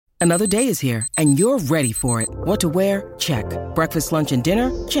Another day is here, and you're ready for it. What to wear? Check. Breakfast, lunch, and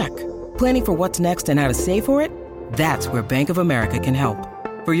dinner? Check. Planning for what's next and how to save for it? That's where Bank of America can help.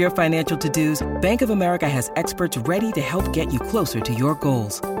 For your financial to-dos, Bank of America has experts ready to help get you closer to your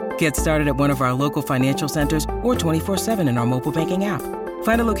goals. Get started at one of our local financial centers or 24/7 in our mobile banking app.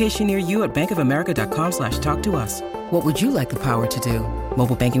 Find a location near you at bankofamerica.com/talktous. What would you like the power to do?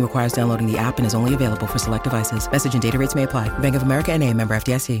 Mobile banking requires downloading the app and is only available for select devices. Message and data rates may apply. Bank of America N.A., member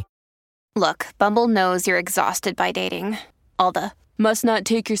FDIC. Look, Bumble knows you're exhausted by dating. All the must not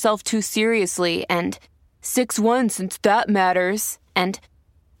take yourself too seriously and 6'1" since that matters. And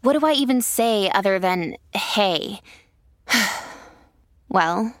what do I even say other than, hey?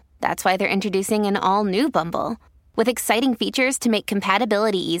 Well, that's why they're introducing an all-new Bumble with exciting features to make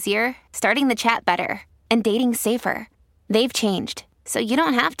compatibility easier, starting the chat better, and dating safer. They've changed, so you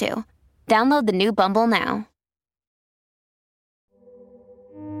don't have to. Download the new Bumble now.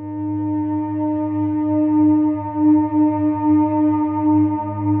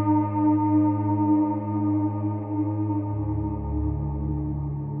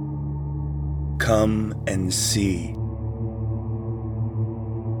 Come and see.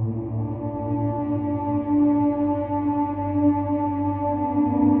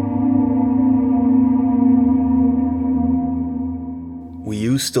 We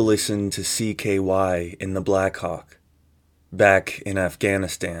used to listen to CKY in the Black Hawk, back in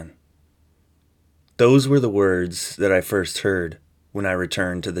Afghanistan. Those were the words that I first heard when I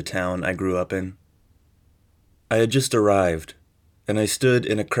returned to the town I grew up in. I had just arrived, and I stood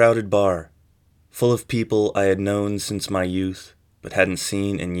in a crowded bar, full of people I had known since my youth, but hadn't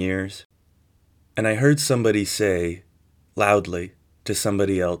seen in years. And I heard somebody say, loudly, to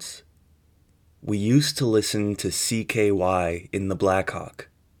somebody else, "We used to listen to CKY in the Black Hawk,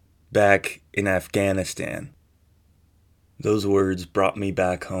 back in Afghanistan." Those words brought me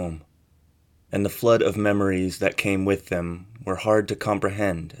back home, and the flood of memories that came with them were hard to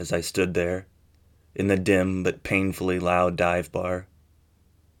comprehend as I stood there, in the dim but painfully loud dive bar.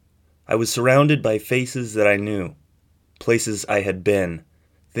 I was surrounded by faces that I knew, places I had been,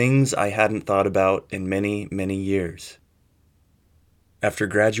 things I hadn't thought about in many, many years. After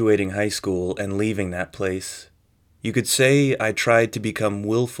graduating high school and leaving that place, you could say I tried to become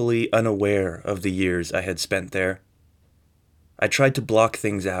willfully unaware of the years I had spent there. I tried to block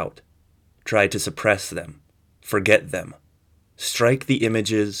things out, tried to suppress them, forget them, strike the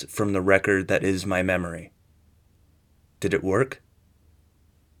images from the record that is my memory. Did it work?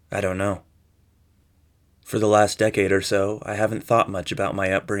 I don't know. For the last decade or so, I haven't thought much about my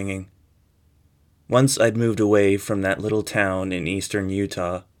upbringing. Once I'd moved away from that little town in eastern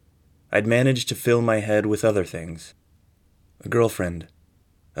Utah, I'd managed to fill my head with other things. A girlfriend,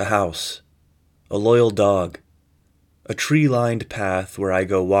 a house, a loyal dog, a tree-lined path where I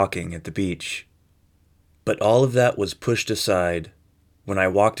go walking at the beach. But all of that was pushed aside when I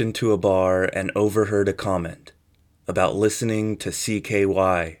walked into a bar and overheard a comment about listening to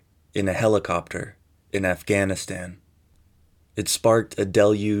CKY in a helicopter in Afghanistan. It sparked a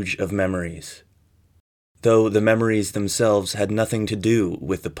deluge of memories, though the memories themselves had nothing to do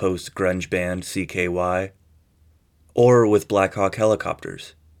with the post-grunge band CKY, or with Black Hawk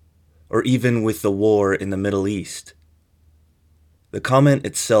helicopters, or even with the war in the Middle East. The comment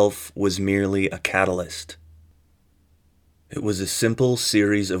itself was merely a catalyst. It was a simple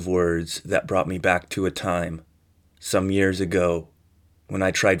series of words that brought me back to a time, some years ago, when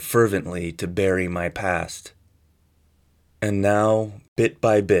I tried fervently to bury my past. And now, bit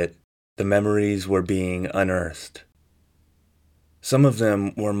by bit, the memories were being unearthed. Some of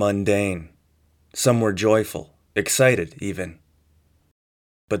them were mundane, some were joyful, excited even.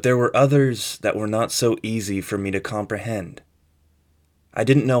 But there were others that were not so easy for me to comprehend. I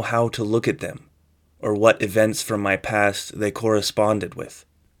didn't know how to look at them, or what events from my past they corresponded with.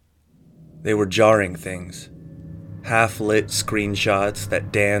 They were jarring things, half-lit screenshots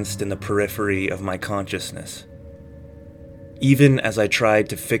that danced in the periphery of my consciousness. Even as I tried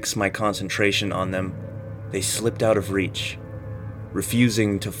to fix my concentration on them, they slipped out of reach,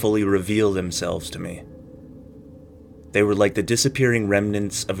 refusing to fully reveal themselves to me. They were like the disappearing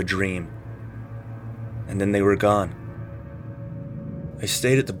remnants of a dream, and then they were gone. I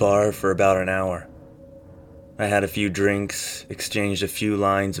stayed at the bar for about an hour. I had a few drinks, exchanged a few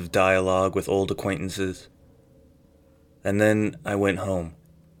lines of dialogue with old acquaintances, and then I went home,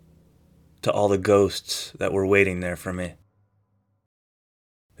 to all the ghosts that were waiting there for me.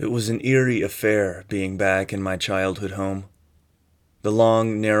 It was an eerie affair being back in my childhood home. The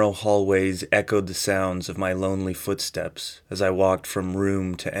long, narrow hallways echoed the sounds of my lonely footsteps as I walked from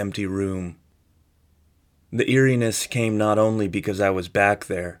room to empty room. The eeriness came not only because I was back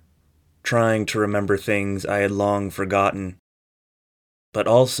there, trying to remember things I had long forgotten, but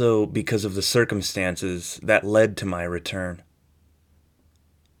also because of the circumstances that led to my return.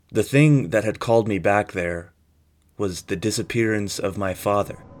 The thing that had called me back there was the disappearance of my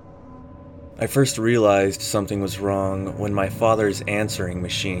father. I first realized something was wrong when my father's answering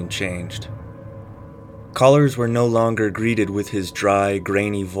machine changed. Callers were no longer greeted with his dry,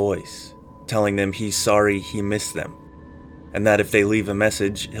 grainy voice, telling them he's sorry he missed them, and that if they leave a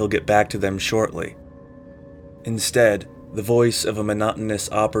message, he'll get back to them shortly. Instead, the voice of a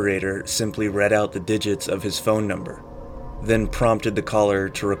monotonous operator simply read out the digits of his phone number, then prompted the caller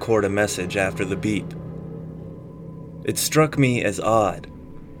to record a message after the beep. It struck me as odd,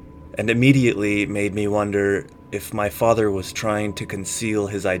 and immediately made me wonder if my father was trying to conceal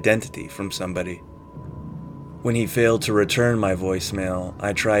his identity from somebody. When he failed to return my voicemail,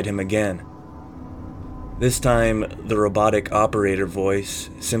 I tried him again. This time, the robotic operator voice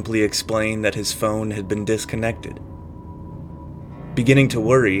simply explained that his phone had been disconnected. Beginning to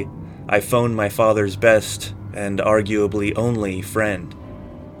worry, I phoned my father's best and arguably only friend,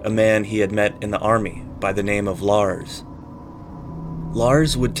 a man he had met in the army by the name of Lars.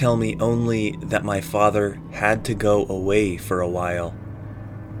 Lars would tell me only that my father had to go away for a while,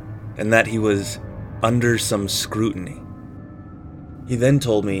 and that he was under some scrutiny. He then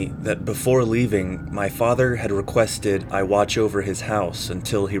told me that before leaving, my father had requested I watch over his house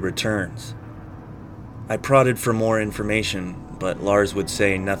until he returns. I prodded for more information, but Lars would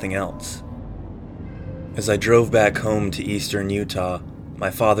say nothing else. As I drove back home to eastern Utah, my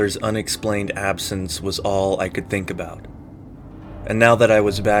father's unexplained absence was all I could think about. And now that I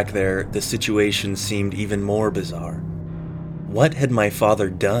was back there, the situation seemed even more bizarre. What had my father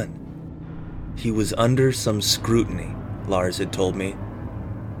done? He was under some scrutiny, Lars had told me.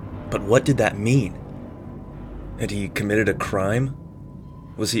 But what did that mean? Had he committed a crime?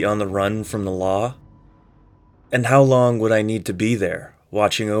 Was he on the run from the law? And how long would I need to be there,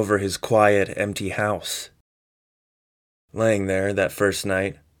 watching over his quiet, empty house? Laying there that first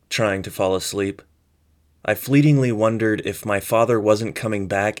night, trying to fall asleep, I fleetingly wondered if my father wasn't coming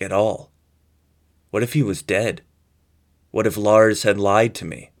back at all. What if he was dead? What if Lars had lied to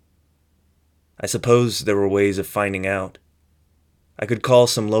me? I suppose there were ways of finding out. I could call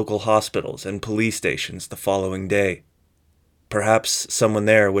some local hospitals and police stations the following day. Perhaps someone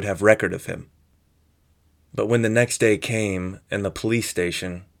there would have record of him. But when the next day came, and the police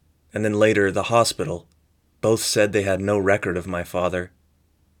station, and then later the hospital, both said they had no record of my father,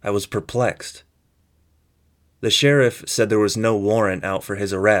 I was perplexed. The sheriff said there was no warrant out for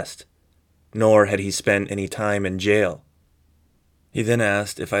his arrest, nor had he spent any time in jail. He then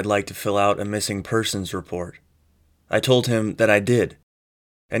asked if I'd like to fill out a missing persons report. I told him that I did,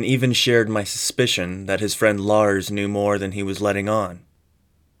 and even shared my suspicion that his friend Lars knew more than he was letting on.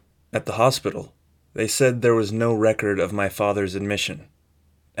 At the hospital, they said there was no record of my father's admission,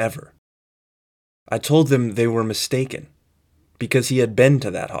 ever. I told them they were mistaken, because he had been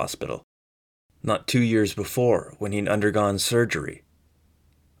to that hospital, not 2 years before when he'd undergone surgery.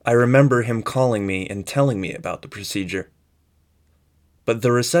 I remember him calling me and telling me about the procedure. But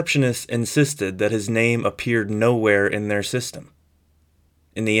the receptionist insisted that his name appeared nowhere in their system.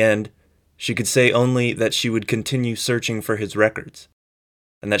 In the end, she could say only that she would continue searching for his records,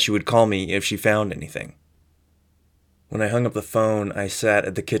 and that she would call me if she found anything. When I hung up the phone, I sat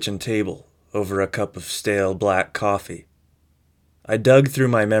at the kitchen table over a cup of stale black coffee. I dug through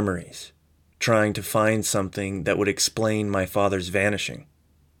my memories, trying to find something that would explain my father's vanishing.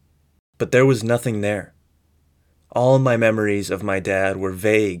 But there was nothing there. All my memories of my dad were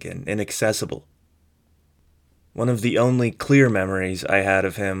vague and inaccessible. One of the only clear memories I had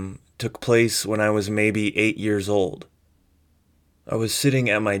of him took place when I was maybe 8 years old. I was sitting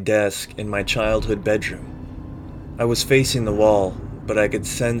at my desk in my childhood bedroom. I was facing the wall, but I could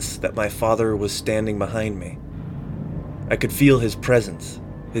sense that my father was standing behind me. I could feel his presence,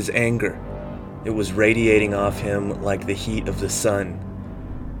 his anger. It was radiating off him like the heat of the sun.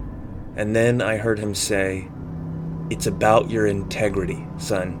 And then I heard him say, "It's about your integrity,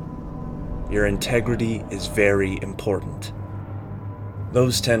 son. Your integrity is very important."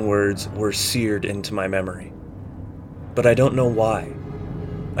 Those 10 words were seared into my memory. But I don't know why.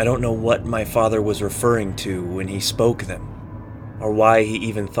 I don't know what my father was referring to when he spoke them, or why he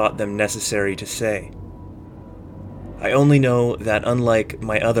even thought them necessary to say. I only know that unlike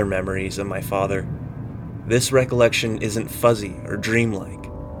my other memories of my father, this recollection isn't fuzzy or dreamlike.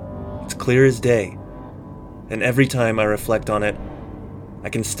 It's clear as day, and every time I reflect on it, I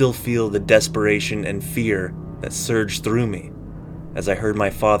can still feel the desperation and fear that surged through me as I heard my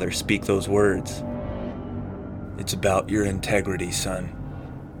father speak those words. "It's about your integrity, son.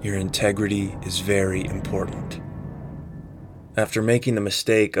 Your integrity is very important. After making the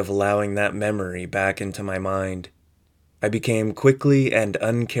mistake of allowing that memory back into my mind, I became quickly and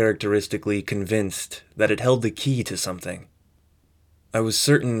uncharacteristically convinced that it held the key to something. I was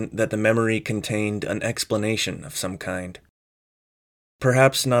certain that the memory contained an explanation of some kind.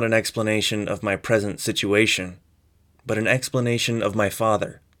 Perhaps not an explanation of my present situation, but an explanation of my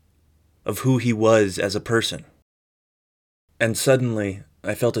father, of who he was as a person. And suddenly,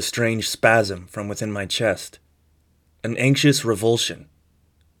 I felt a strange spasm from within my chest, an anxious revulsion,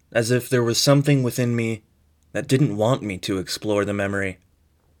 as if there was something within me that didn't want me to explore the memory.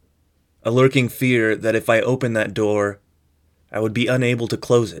 A lurking fear that if I opened that door, I would be unable to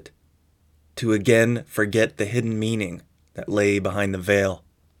close it, to again forget the hidden meaning that lay behind the veil.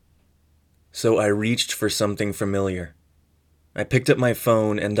 So I reached for something familiar. I picked up my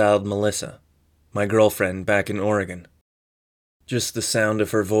phone and dialed Melissa, my girlfriend back in Oregon. Just the sound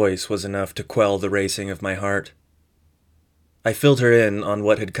of her voice was enough to quell the racing of my heart. I filled her in on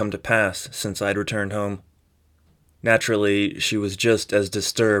what had come to pass since I'd returned home. Naturally, she was just as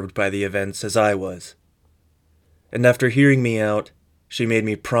disturbed by the events as I was. And after hearing me out, she made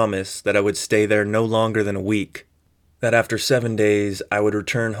me promise that I would stay there no longer than a week, that after 7 days I would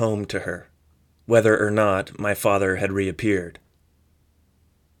return home to her, whether or not my father had reappeared.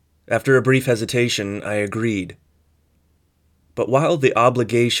 After a brief hesitation, I agreed. But while the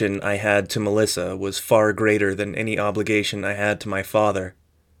obligation I had to Melissa was far greater than any obligation I had to my father,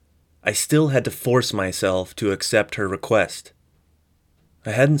 I still had to force myself to accept her request.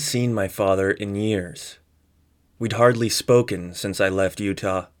 I hadn't seen my father in years. We'd hardly spoken since I left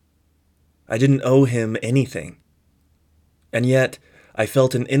Utah. I didn't owe him anything. And yet, I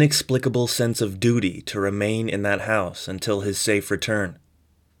felt an inexplicable sense of duty to remain in that house until his safe return.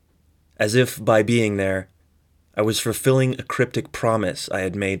 As if by being there, I was fulfilling a cryptic promise I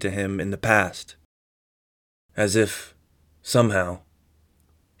had made to him in the past. As if, somehow,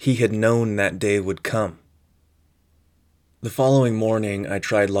 he had known that day would come. The following morning, I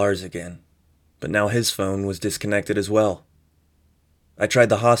tried Lars again, but now his phone was disconnected as well. I tried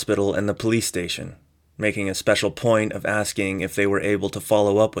the hospital and the police station, making a special point of asking if they were able to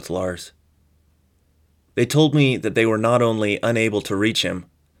follow up with Lars. They told me that they were not only unable to reach him,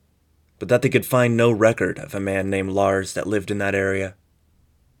 but that they could find no record of a man named Lars that lived in that area.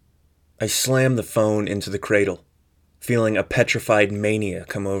 I slammed the phone into the cradle, feeling a petrified mania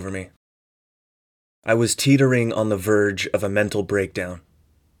come over me. I was teetering on the verge of a mental breakdown.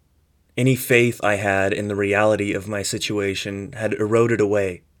 Any faith I had in the reality of my situation had eroded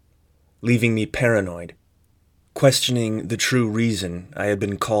away, leaving me paranoid, questioning the true reason I had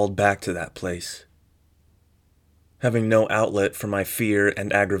been called back to that place. Having no outlet for my fear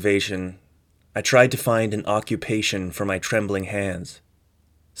and aggravation, I tried to find an occupation for my trembling hands,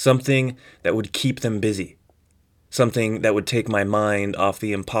 something that would keep them busy, something that would take my mind off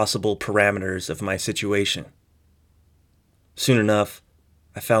the impossible parameters of my situation. Soon enough,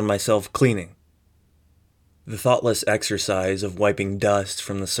 I found myself cleaning. The thoughtless exercise of wiping dust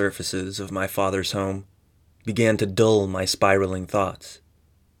from the surfaces of my father's home began to dull my spiraling thoughts.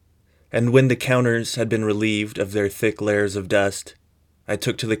 And when the counters had been relieved of their thick layers of dust, I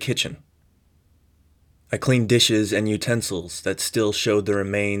took to the kitchen. I cleaned dishes and utensils that still showed the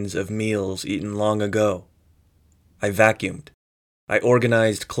remains of meals eaten long ago. I vacuumed. I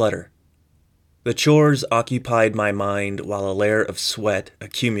organized clutter. The chores occupied my mind while a layer of sweat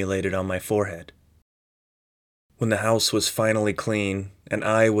accumulated on my forehead. When the house was finally clean and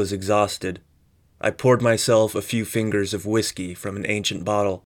I was exhausted, I poured myself a few fingers of whiskey from an ancient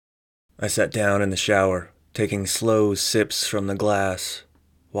bottle. I sat down in the shower, taking slow sips from the glass,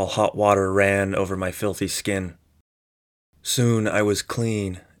 while hot water ran over my filthy skin. Soon I was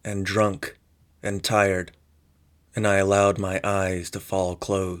clean and drunk and tired, and I allowed my eyes to fall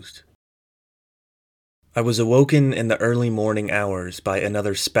closed. I was awoken in the early morning hours by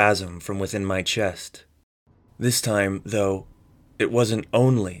another spasm from within my chest. This time, though, it wasn't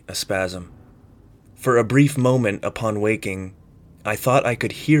only a spasm. For a brief moment upon waking, I thought I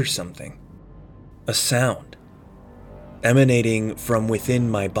could hear something. A sound, emanating from within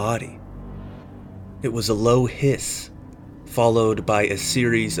my body. It was a low hiss, followed by a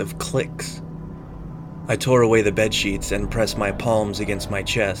series of clicks. I tore away the bedsheets and pressed my palms against my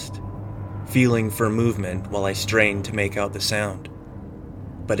chest, feeling for movement while I strained to make out the sound.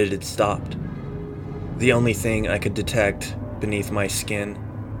 But it had stopped. The only thing I could detect beneath my skin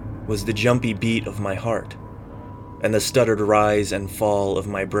was the jumpy beat of my heart and the stuttered rise and fall of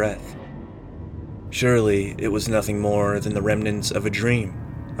my breath. Surely it was nothing more than the remnants of a dream,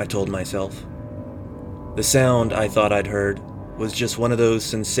 I told myself. The sound I thought I'd heard was just one of those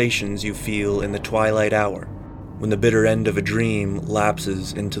sensations you feel in the twilight hour, when the bitter end of a dream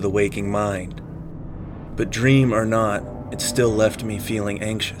lapses into the waking mind. But dream or not, it still left me feeling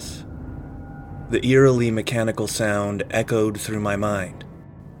anxious. The eerily mechanical sound echoed through my mind.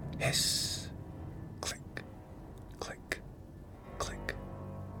 Hiss, click, click, click.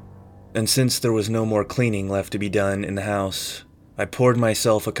 And since there was no more cleaning left to be done in the house, I poured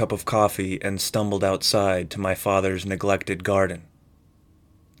myself a cup of coffee and stumbled outside to my father's neglected garden.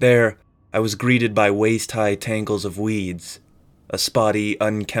 There, I was greeted by waist-high tangles of weeds, a spotty,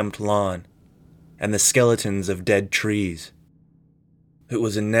 unkempt lawn, and the skeletons of dead trees. It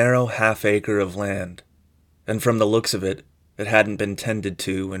was a narrow half-acre of land, and from the looks of it, it hadn't been tended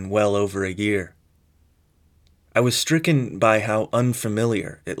to in well over a year. I was stricken by how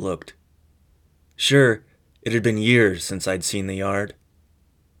unfamiliar it looked. Sure, it had been years since I'd seen the yard,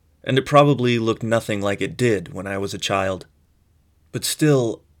 and it probably looked nothing like it did when I was a child. But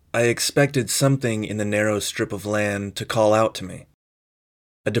still, I expected something in the narrow strip of land to call out to me.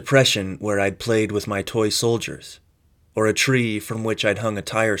 A depression where I'd played with my toy soldiers, or a tree from which I'd hung a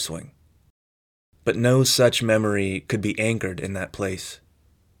tire swing. But no such memory could be anchored in that place.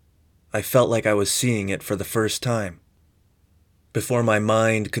 I felt like I was seeing it for the first time. Before my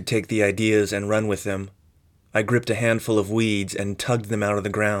mind could take the ideas and run with them, I gripped a handful of weeds and tugged them out of the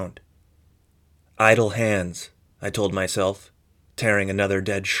ground. Idle hands, I told myself, tearing another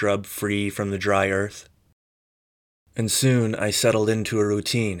dead shrub free from the dry earth. And soon I settled into a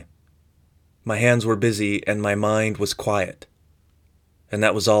routine. My hands were busy and my mind was quiet. And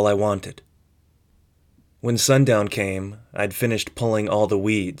that was all I wanted. When sundown came, I'd finished pulling all the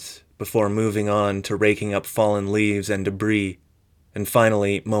weeds before moving on to raking up fallen leaves and debris, and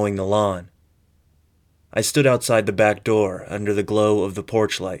finally mowing the lawn. I stood outside the back door under the glow of the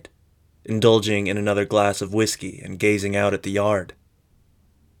porch light, indulging in another glass of whiskey and gazing out at the yard.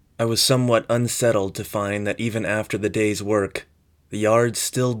 I was somewhat unsettled to find that even after the day's work, the yard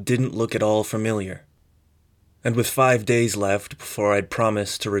still didn't look at all familiar. And with 5 days left before I'd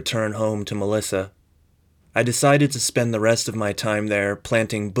promised to return home to Melissa, I decided to spend the rest of my time there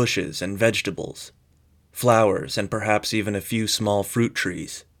planting bushes and vegetables, flowers, and perhaps even a few small fruit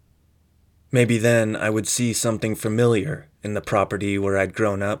trees. Maybe then I would see something familiar in the property where I'd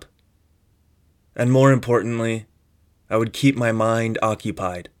grown up. And more importantly, I would keep my mind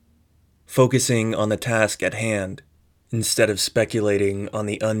occupied, focusing on the task at hand instead of speculating on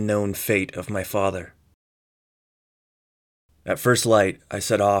the unknown fate of my father. At first light, I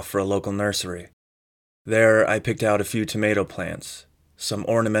set off for a local nursery. There I picked out a few tomato plants, some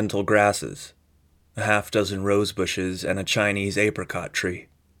ornamental grasses, a half-dozen rose bushes, and a Chinese apricot tree.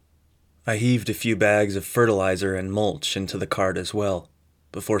 I heaved a few bags of fertilizer and mulch into the cart as well,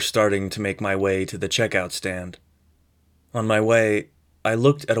 before starting to make my way to the checkout stand. On my way, I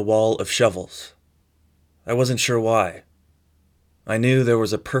looked at a wall of shovels. I wasn't sure why. I knew there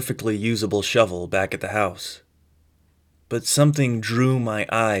was a perfectly usable shovel back at the house. But something drew my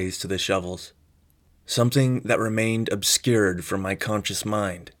eyes to the shovels, something that remained obscured from my conscious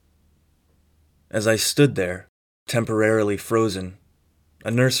mind. As I stood there, temporarily frozen, a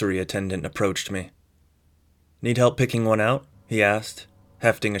nursery attendant approached me. "Need help picking one out?" he asked,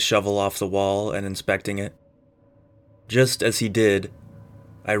 hefting a shovel off the wall and inspecting it. Just as he did,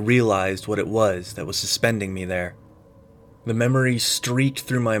 I realized what it was that was suspending me there. The memory streaked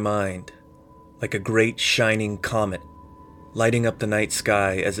through my mind, like a great shining comet, lighting up the night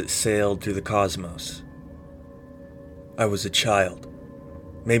sky as it sailed through the cosmos. I was a child,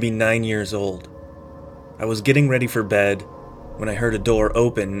 maybe 9 years old. I was getting ready for bed when I heard a door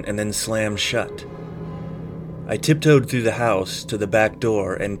open and then slam shut. I tiptoed through the house to the back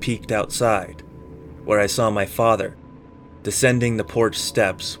door and peeked outside, where I saw my father, descending the porch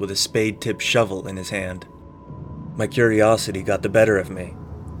steps with a spade-tipped shovel in his hand. My curiosity got the better of me,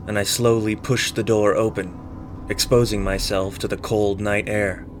 and I slowly pushed the door open, exposing myself to the cold night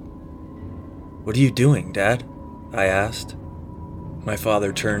air. "What are you doing, Dad?" I asked. My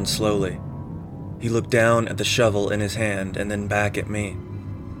father turned slowly. He looked down at the shovel in his hand and then back at me.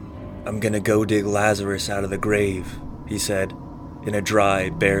 "I'm gonna go dig Lazarus out of the grave," he said, in a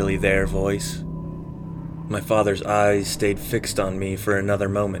dry, barely there voice. My father's eyes stayed fixed on me for another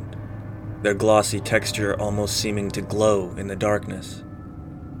moment, their glossy texture almost seeming to glow in the darkness.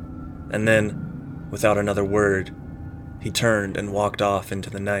 And then, without another word, he turned and walked off into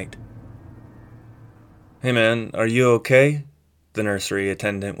the night. "Hey man, are you okay?" the nursery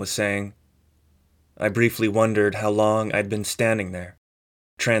attendant was saying. I briefly wondered how long I'd been standing there,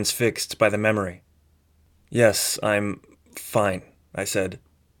 transfixed by the memory. "Yes, I'm fine," I said,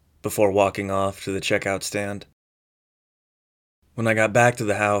 before walking off to the checkout stand. When I got back to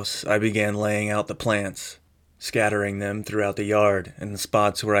the house, I began laying out the plants, scattering them throughout the yard in the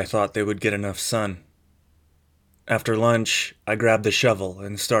spots where I thought they would get enough sun. After lunch, I grabbed the shovel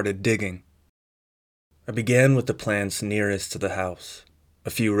and started digging. I began with the plants nearest to the house, a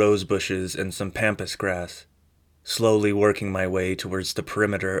few rose bushes and some pampas grass, slowly working my way towards the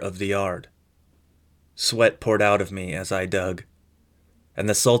perimeter of the yard. Sweat poured out of me as I dug, and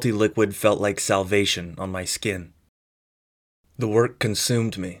the salty liquid felt like salvation on my skin. The work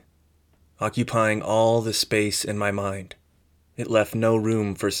consumed me, occupying all the space in my mind. It left no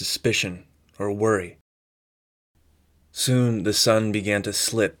room for suspicion or worry. Soon the sun began to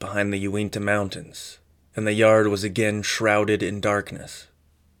slip behind the Uinta Mountains, and the yard was again shrouded in darkness.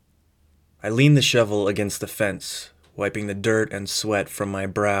 I leaned the shovel against the fence, wiping the dirt and sweat from my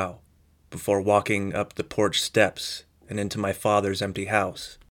brow, before walking up the porch steps and into my father's empty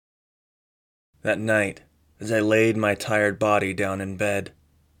house. That night, as I laid my tired body down in bed,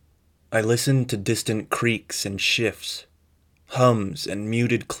 I listened to distant creaks and shifts, hums and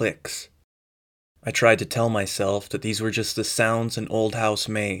muted clicks. I tried to tell myself that these were just the sounds an old house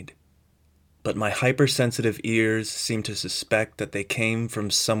made, but my hypersensitive ears seemed to suspect that they came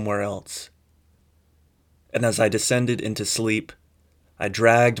from somewhere else. And as I descended into sleep, I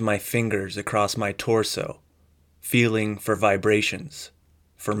dragged my fingers across my torso, feeling for vibrations,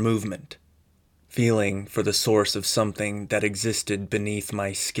 for movement, feeling for the source of something that existed beneath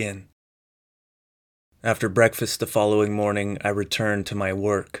my skin. After breakfast the following morning, I returned to my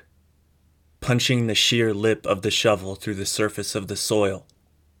work, punching the sheer lip of the shovel through the surface of the soil,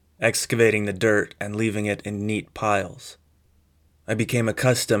 excavating the dirt and leaving it in neat piles. I became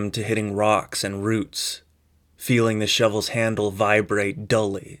accustomed to hitting rocks and roots, feeling the shovel's handle vibrate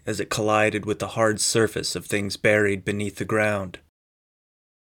dully as it collided with the hard surface of things buried beneath the ground.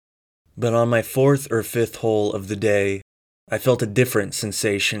 But on my fourth or fifth hole of the day, I felt a different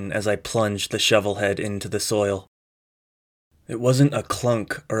sensation as I plunged the shovel head into the soil. It wasn't a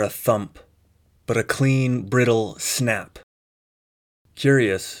clunk or a thump, but a clean, brittle snap.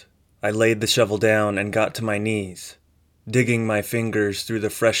 Curious, I laid the shovel down and got to my knees, digging my fingers through the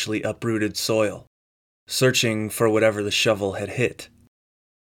freshly uprooted soil, searching for whatever the shovel had hit.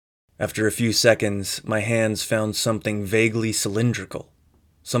 After a few seconds, my hands found something vaguely cylindrical,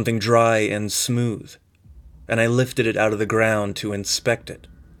 something dry and smooth, and I lifted it out of the ground to inspect it.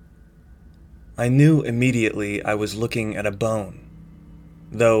 I knew immediately I was looking at a bone,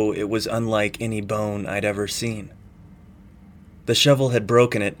 though it was unlike any bone I'd ever seen. The shovel had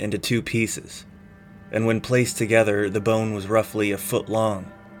broken it into two pieces, and when placed together, the bone was roughly a foot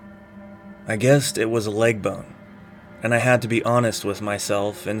long. I guessed it was a leg bone, and I had to be honest with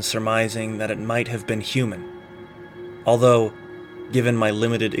myself in surmising that it might have been human, although, given my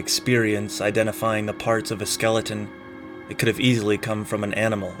limited experience identifying the parts of a skeleton, it could have easily come from an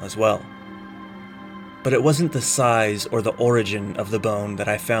animal as well. But it wasn't the size or the origin of the bone that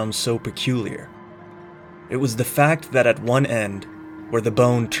I found so peculiar. It was the fact that at one end, where the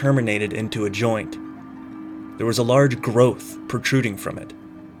bone terminated into a joint, there was a large growth protruding from it.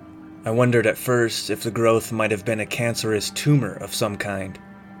 I wondered at first if the growth might have been a cancerous tumor of some kind.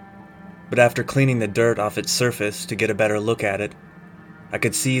 But after cleaning the dirt off its surface to get a better look at it, I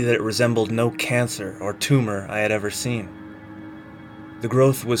could see that it resembled no cancer or tumor I had ever seen. The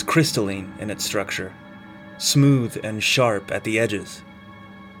growth was crystalline in its structure, smooth and sharp at the edges.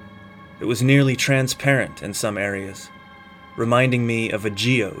 It was nearly transparent in some areas, reminding me of a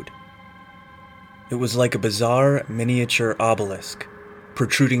geode. It was like a bizarre miniature obelisk,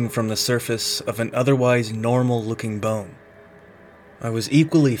 protruding from the surface of an otherwise normal-looking bone. I was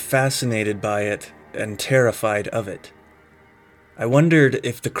equally fascinated by it and terrified of it. I wondered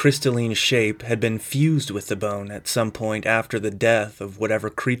if the crystalline shape had been fused with the bone at some point after the death of whatever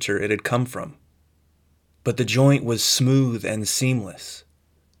creature it had come from. But the joint was smooth and seamless,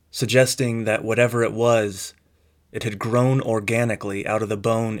 suggesting that whatever it was, it had grown organically out of the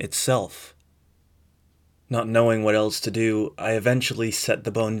bone itself. Not knowing what else to do, I eventually set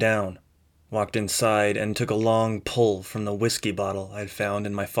the bone down, walked inside, and took a long pull from the whiskey bottle I'd found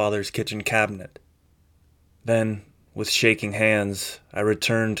in my father's kitchen cabinet. Then, with shaking hands, I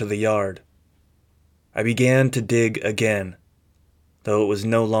returned to the yard. I began to dig again, though it was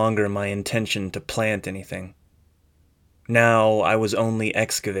no longer my intention to plant anything. Now I was only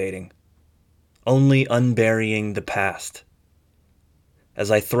excavating, only unburying the past.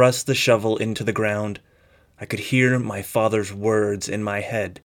 As I thrust the shovel into the ground, I could hear my father's words in my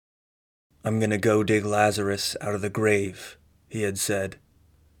head. "I'm gonna go dig Lazarus out of the grave," he had said.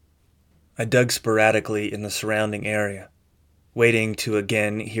 I dug sporadically in the surrounding area, waiting to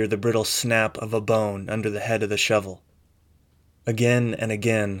again hear the brittle snap of a bone under the head of the shovel. Again and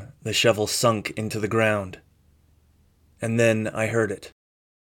again, the shovel sunk into the ground. And then I heard it.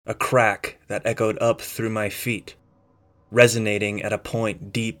 A crack that echoed up through my feet, resonating at a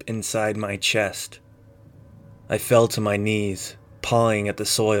point deep inside my chest. I fell to my knees, pawing at the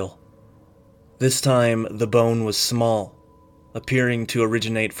soil. This time, the bone was small, appearing to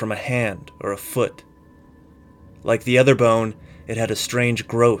originate from a hand or a foot. Like the other bone, it had a strange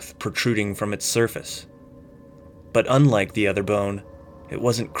growth protruding from its surface. But unlike the other bone, it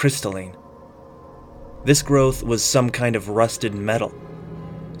wasn't crystalline. This growth was some kind of rusted metal,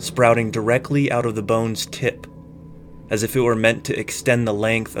 sprouting directly out of the bone's tip, as if it were meant to extend the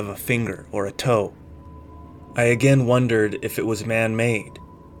length of a finger or a toe. I again wondered if it was man-made.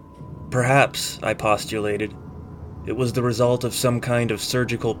 Perhaps, I postulated, it was the result of some kind of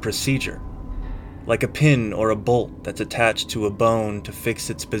surgical procedure, like a pin or a bolt that's attached to a bone to fix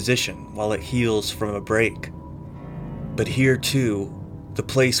its position while it heals from a break. But here too, the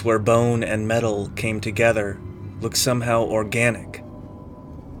place where bone and metal came together looked somehow organic.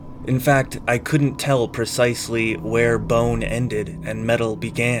 In fact, I couldn't tell precisely where bone ended and metal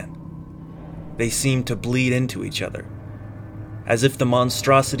began. They seemed to bleed into each other, as if the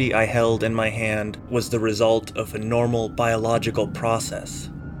monstrosity I held in my hand was the result of a normal biological process.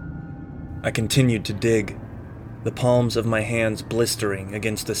 I continued to dig, the palms of my hands blistering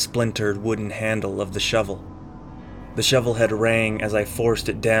against the splintered wooden handle of the shovel. The shovel head rang as I forced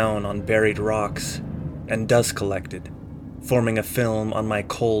it down on buried rocks, and dust collected, forming a film on my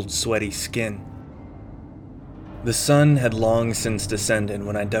cold, sweaty skin. The sun had long since descended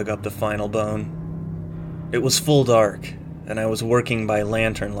when I dug up the final bone. It was full dark, and I was working by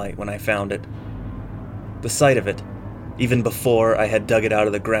lantern light when I found it. The sight of it, even before I had dug it out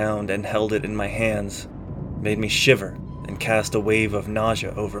of the ground and held it in my hands, made me shiver and cast a wave of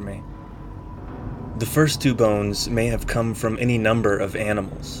nausea over me. The first two bones may have come from any number of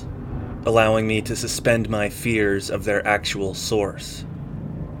animals, allowing me to suspend my fears of their actual source.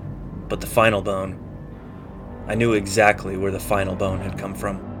 But the final bone, I knew exactly where the final bone had come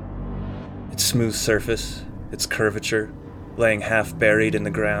from. Its smooth surface, its curvature, laying half buried in the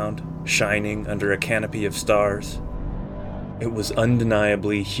ground, shining under a canopy of stars. It was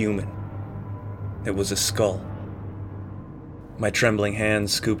undeniably human. It was a skull. My trembling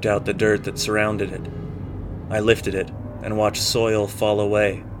hands scooped out the dirt that surrounded it. I lifted it and watched soil fall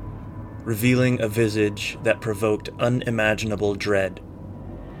away, revealing a visage that provoked unimaginable dread.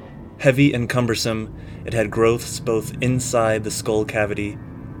 Heavy and cumbersome, it had growths both inside the skull cavity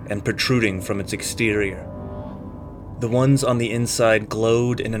and protruding from its exterior. The ones on the inside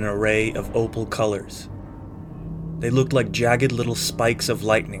glowed in an array of opal colors. They looked like jagged little spikes of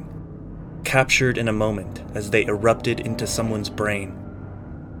lightning, captured in a moment as they erupted into someone's brain.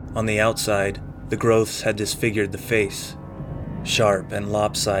 On the outside, the growths had disfigured the face. Sharp and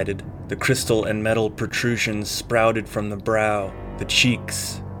lopsided, the crystal and metal protrusions sprouted from the brow, the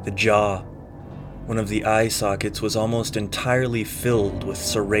cheeks, the jaw. One of the eye sockets was almost entirely filled with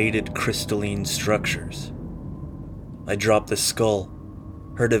serrated crystalline structures. I dropped the skull,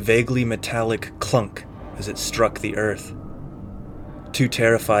 heard a vaguely metallic clunk as it struck the earth. Too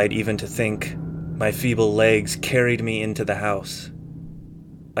terrified even to think, my feeble legs carried me into the house.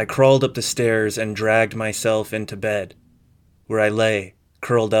 I crawled up the stairs and dragged myself into bed, where I lay,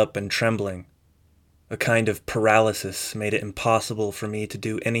 curled up and trembling. A kind of paralysis made it impossible for me to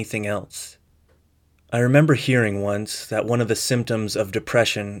do anything else. I remember hearing once that one of the symptoms of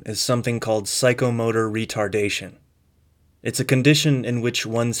depression is something called psychomotor retardation. It's a condition in which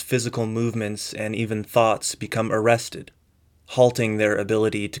one's physical movements and even thoughts become arrested, halting their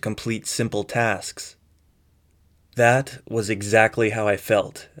ability to complete simple tasks. That was exactly how I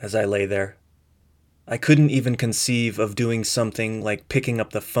felt as I lay there. I couldn't even conceive of doing something like picking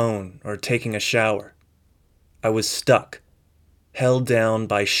up the phone or taking a shower. I was stuck, held down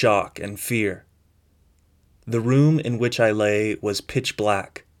by shock and fear. The room in which I lay was pitch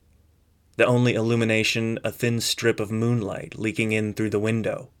black, the only illumination a thin strip of moonlight leaking in through the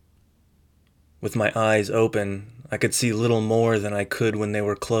window. With my eyes open, I could see little more than I could when they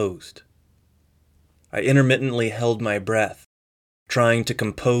were closed. I intermittently held my breath, trying to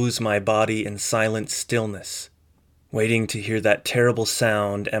compose my body in silent stillness, waiting to hear that terrible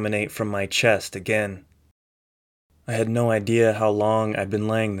sound emanate from my chest again. I had no idea how long I'd been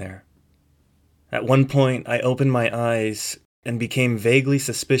laying there. At one point, I opened my eyes and became vaguely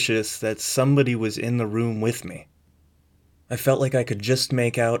suspicious that somebody was in the room with me. I felt like I could just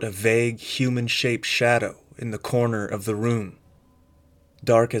make out a vague human-shaped shadow in the corner of the room.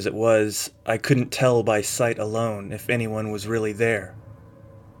 Dark as it was, I couldn't tell by sight alone if anyone was really there.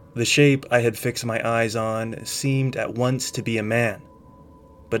 The shape I had fixed my eyes on seemed at once to be a man,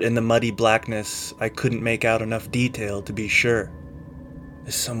 but in the muddy blackness I couldn't make out enough detail to be sure.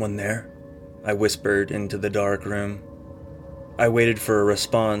 "Is someone there?" I whispered into the dark room. I waited for a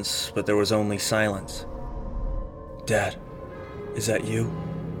response, but there was only silence. "Dad, is that you?"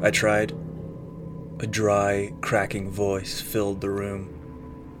 I tried. A dry, cracking voice filled the room.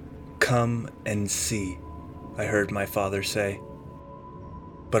 "Come and see," I heard my father say.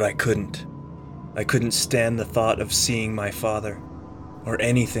 But I couldn't. I couldn't stand the thought of seeing my father, or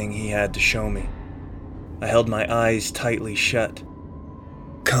anything he had to show me. I held my eyes tightly shut.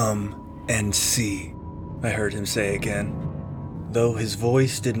 "Come and see," I heard him say again, though his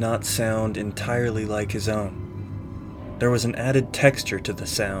voice did not sound entirely like his own. There was an added texture to the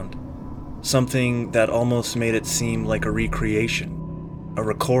sound, something that almost made it seem like a recreation, a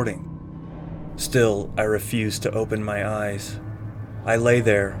recording. Still, I refused to open my eyes. I lay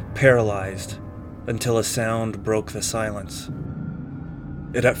there, paralyzed, until a sound broke the silence.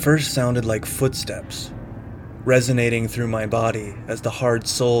 It at first sounded like footsteps, resonating through my body as the hard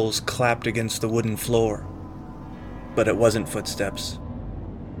soles clapped against the wooden floor. But it wasn't footsteps.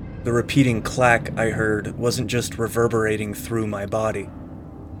 The repeating clack I heard wasn't just reverberating through my body.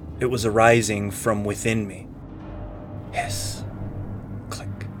 It was arising from within me. Hiss.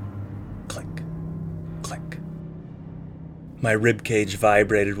 Click. Click. Click. My ribcage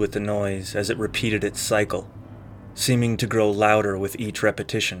vibrated with the noise as it repeated its cycle, seeming to grow louder with each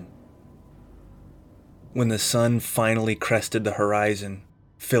repetition. When the sun finally crested the horizon,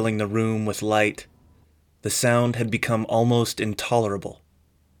 filling the room with light, the sound had become almost intolerable.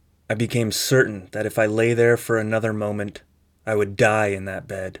 I became certain that if I lay there for another moment, I would die in that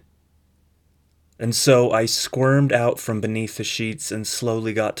bed. And so I squirmed out from beneath the sheets and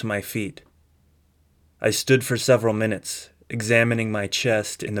slowly got to my feet. I stood for several minutes, examining my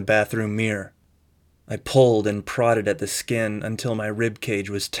chest in the bathroom mirror. I pulled and prodded at the skin until my ribcage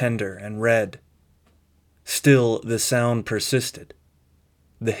was tender and red. Still, the sound persisted.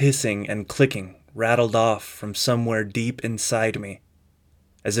 The hissing and clicking rattled off from somewhere deep inside me,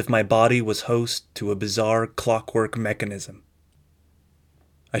 as if my body was host to a bizarre clockwork mechanism.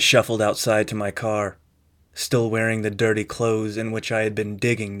 I shuffled outside to my car, still wearing the dirty clothes in which I had been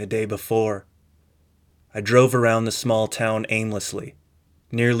digging the day before. I drove around the small town aimlessly,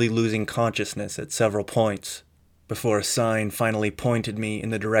 nearly losing consciousness at several points, before a sign finally pointed me in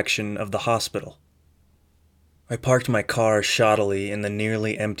the direction of the hospital. I parked my car shoddily in the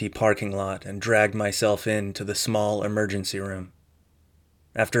nearly empty parking lot and dragged myself into the small emergency room.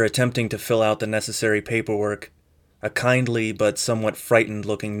 After attempting to fill out the necessary paperwork, a kindly but somewhat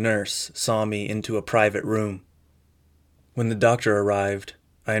frightened-looking nurse saw me into a private room. When the doctor arrived,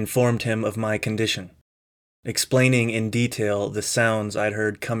 I informed him of my condition, explaining in detail the sounds I'd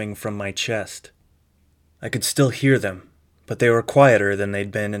heard coming from my chest. I could still hear them, but they were quieter than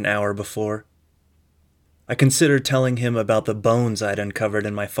they'd been an hour before. I considered telling him about the bones I'd uncovered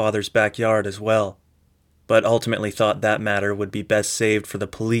in my father's backyard as well, but ultimately thought that matter would be best saved for the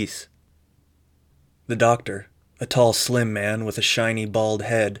police. The doctor, a tall, slim man with a shiny, bald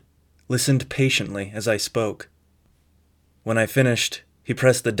head, listened patiently as I spoke. When I finished, he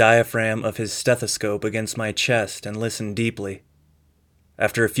pressed the diaphragm of his stethoscope against my chest and listened deeply.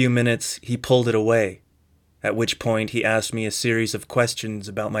 After a few minutes, he pulled it away, at which point he asked me a series of questions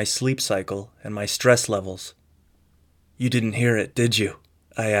about my sleep cycle and my stress levels. "You didn't hear it, did you?"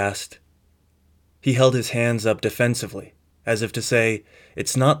 I asked. He held his hands up defensively, as if to say,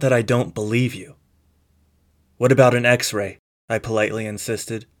 "It's not that I don't believe you." "What about an X-ray?" I politely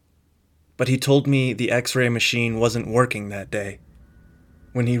insisted. But he told me the X-ray machine wasn't working that day.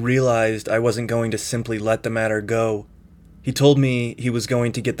 When he realized I wasn't going to simply let the matter go, he told me he was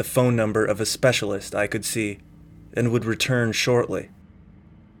going to get the phone number of a specialist I could see, and would return shortly.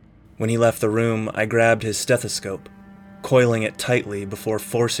 When he left the room, I grabbed his stethoscope, coiling it tightly before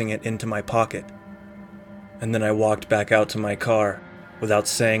forcing it into my pocket. And then I walked back out to my car, without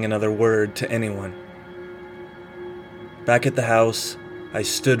saying another word to anyone. Back at the house, I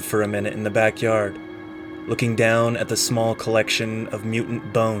stood for a minute in the backyard, looking down at the small collection of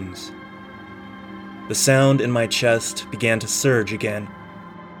mutant bones. The sound in my chest began to surge again.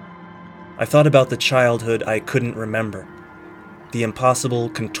 I thought about the childhood I couldn't remember, the impossible,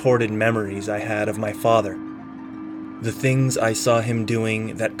 contorted memories I had of my father, the things I saw him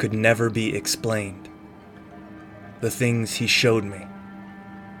doing that could never be explained, the things he showed me.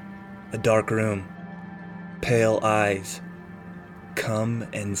 A dark room, pale eyes, come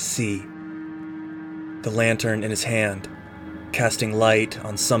and see. The lantern in his hand, casting light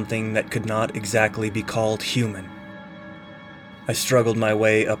on something that could not exactly be called human. I struggled my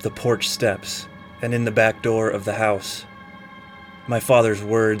way up the porch steps and in the back door of the house. My father's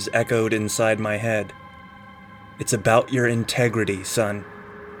words echoed inside my head. "It's about your integrity, son.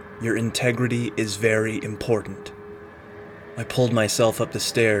 Your integrity is very important." I pulled myself up the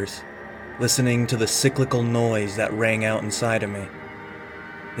stairs, listening to the cyclical noise that rang out inside of me.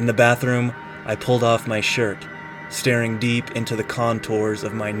 In the bathroom, I pulled off my shirt, staring deep into the contours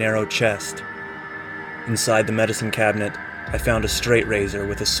of my narrow chest. Inside the medicine cabinet, I found a straight razor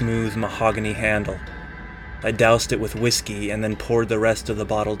with a smooth mahogany handle. I doused it with whiskey and then poured the rest of the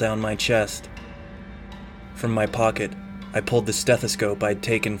bottle down my chest. From my pocket, I pulled the stethoscope I'd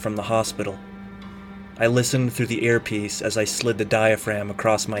taken from the hospital. I listened through the earpiece as I slid the diaphragm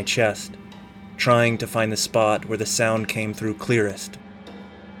across my chest, trying to find the spot where the sound came through clearest.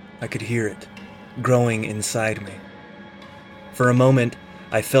 I could hear it, growing inside me. For a moment,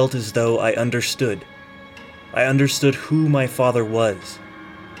 I felt as though I understood. I understood who my father was,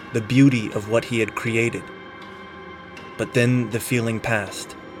 the beauty of what he had created. But then the feeling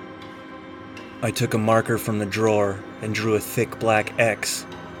passed. I took a marker from the drawer and drew a thick black X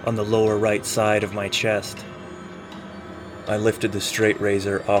on the lower right side of my chest. I lifted the straight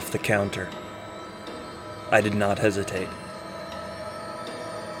razor off the counter. I did not hesitate.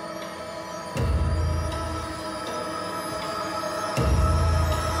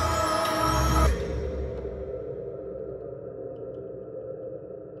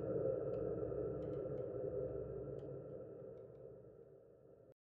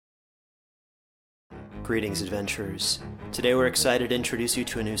 Greetings, adventurers. Today we're excited to introduce you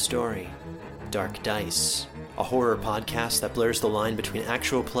to a new story, Dark Dice, a horror podcast that blurs the line between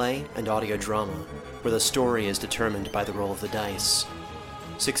actual play and audio drama, where the story is determined by the roll of the dice.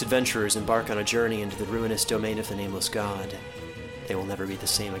 6 adventurers embark on a journey into the ruinous domain of the Nameless God. They will never be the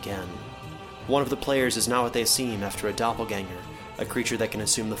same again. One of the players is not what they seem after a doppelganger, a creature that can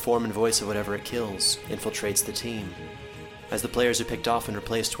assume the form and voice of whatever it kills, infiltrates the team. As the players are picked off and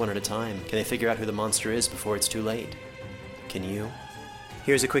replaced one at a time, can they figure out who the monster is before it's too late? Can you?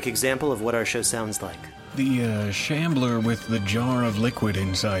 Here's a quick example of what our show sounds like. The shambler with the jar of liquid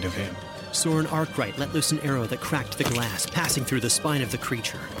inside of him. Soren Arkwright let loose an arrow that cracked the glass, passing through the spine of the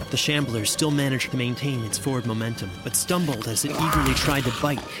creature. The shambler still managed to maintain its forward momentum, but stumbled as it eagerly tried to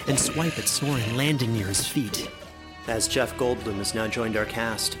bite and swipe at Soren, landing near his feet. As Jeff Goldblum has now joined our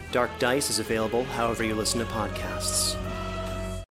cast, Dark Dice is available however you listen to podcasts.